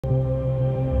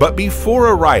But before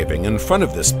arriving in front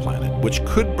of this planet, which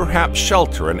could perhaps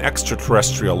shelter an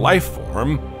extraterrestrial life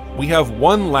form, we have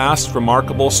one last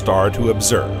remarkable star to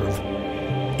observe.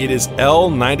 It is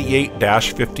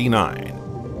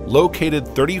L98-59, located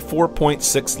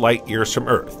 34.6 light-years from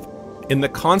Earth, in the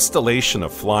constellation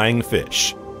of Flying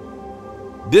Fish.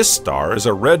 This star is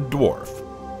a red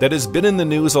dwarf that has been in the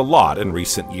news a lot in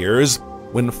recent years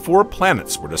when 4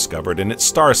 planets were discovered in its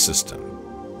star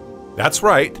system. That's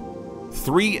right,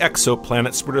 3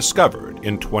 exoplanets were discovered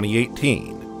in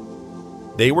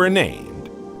 2018. They were named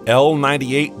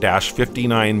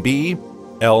L98-59b,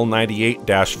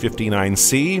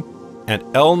 L98-59c, and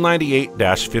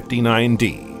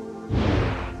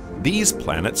L98-59d. These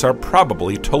planets are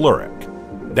probably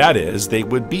telluric. That is, they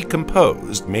would be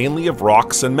composed mainly of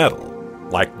rocks and metal,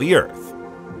 like the Earth.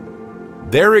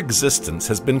 Their existence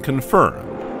has been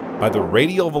confirmed by the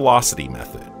radial velocity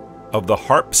method of the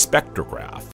HARP spectrograph